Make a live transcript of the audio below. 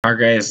All right,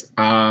 guys.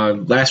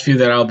 Last few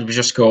that I'll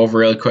just go over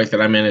really quick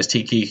that I'm in is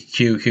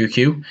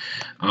TQQQ.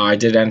 I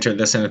did enter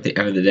this in at the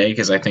end of the day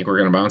because I think we're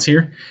going to bounce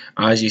here.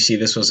 As you see,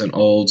 this was an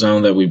old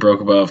zone that we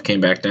broke above,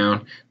 came back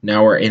down.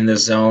 Now we're in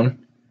this zone.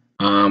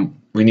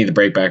 We need to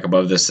break back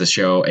above this to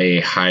show a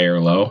higher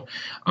low.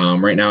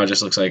 Right now it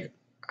just looks like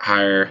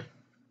higher,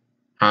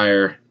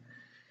 higher,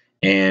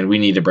 and we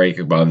need to break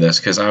above this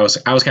because I was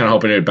kind of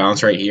hoping it would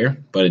bounce right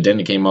here, but it didn't.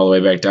 It came all the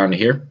way back down to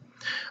here.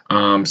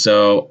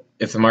 So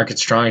if the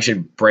market's strong, it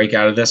should break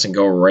out of this and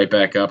go right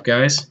back up,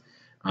 guys.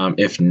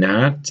 If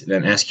not,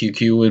 then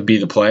SQQ would be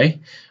the play.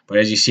 But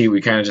as you see,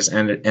 we kind of just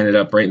ended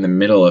up right in the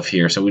middle of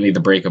here, so we need to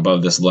break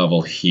above this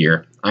level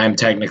here. I'm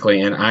technically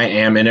in. I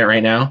am in it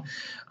right now.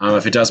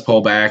 If it does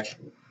pull back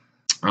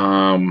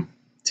to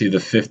the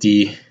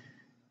 50, if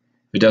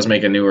it does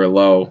make a newer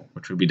low,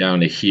 which would be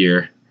down to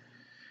here,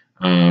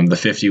 the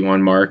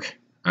 51 mark,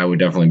 I would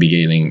definitely be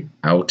getting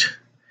out.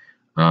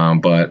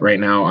 But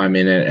right now I'm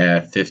in it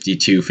at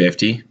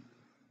 52.50.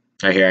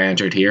 Right here I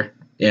entered here.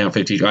 Yeah,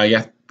 52. I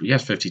guess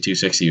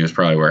 52.60 was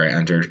probably where I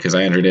entered because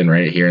I entered in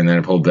right here and then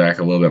it pulled back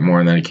a little bit more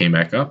and then it came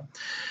back up.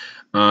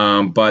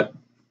 But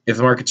if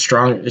the market's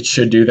strong, it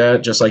should do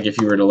that. Just like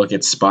if you were to look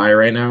at SPY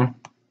right now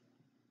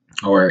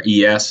or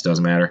ES,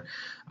 doesn't matter.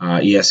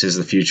 ES is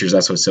the futures.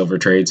 That's what silver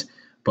trades.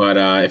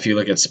 But if you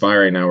look at SPY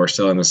right now, we're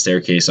still in the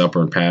staircase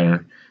upward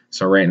pattern.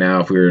 So right now,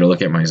 if we were to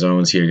look at my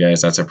zones here,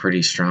 guys, that's a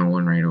pretty strong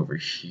one right over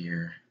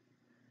here.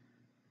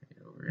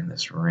 Right over in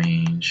this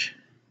range.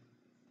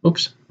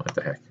 Oops, what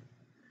the heck.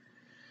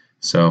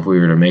 So if we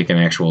were to make an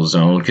actual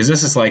zone, because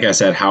this is, like I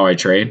said, how I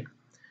trade.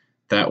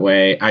 That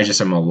way, I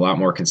just am a lot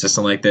more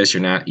consistent like this.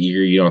 You're not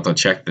eager. You don't have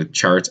to check the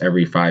charts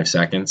every 5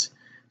 seconds.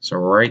 So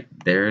right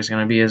there is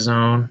going to be a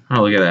zone.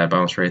 Oh, look at that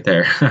bounce right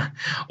there.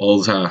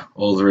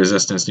 old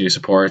resistance, new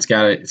support. It's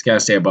got to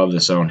stay above the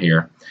zone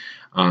here.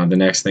 The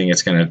next thing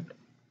it's going to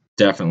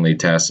definitely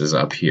test is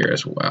up here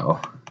as well.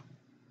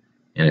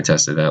 And it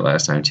tested that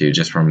last time too,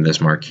 just from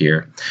this mark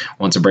here.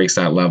 Once it breaks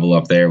that level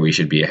up there, we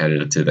should be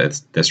headed to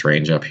this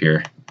range up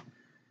here.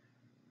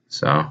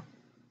 So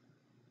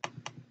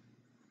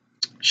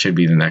should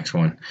be the next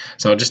one.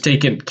 So just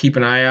keep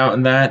an eye out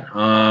on that.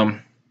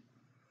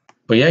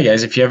 But yeah,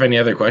 guys, if you have any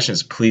other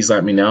questions, please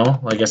let me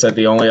know. Like I said,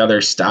 the only other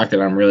stock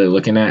that I'm really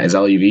looking at is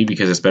LUV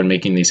because it's been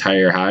making these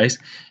higher highs,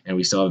 and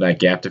we still have that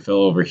gap to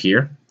fill over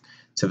here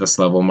to this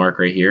level mark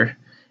right here.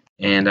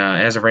 And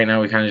as of right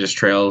now, we kind of just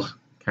trailed,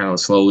 kind of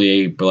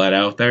slowly bled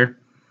out there.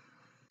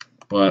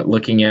 But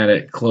looking at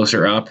it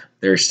closer up,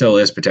 there still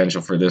is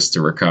potential for this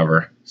to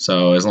recover.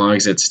 So as long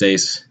as it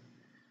stays,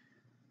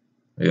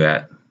 look at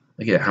that.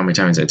 Look at how many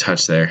times it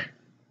touched there.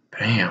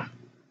 Bam.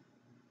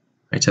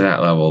 Right to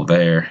that level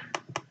there.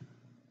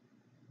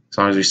 As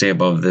long as we stay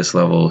above this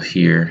level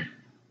here,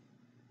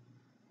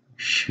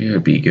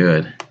 should be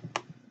good.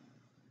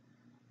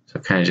 So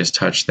kind of just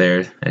touch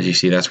there. As you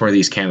see, that's where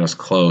these candles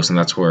close, and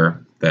that's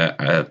where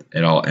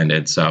it all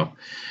ended. So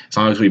as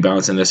long as we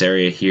bounce in this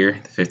area here,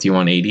 the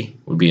 51.80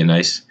 would be a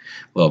nice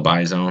little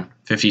buy zone.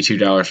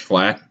 $52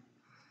 flat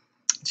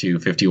to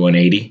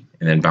 51.80,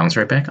 and then bounce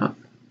right back up.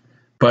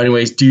 But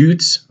anyways,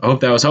 dudes, I hope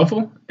that was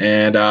helpful.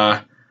 And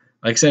like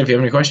I said, if you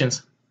have any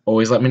questions,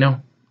 always let me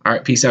know. All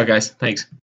right, peace out, guys. Thanks.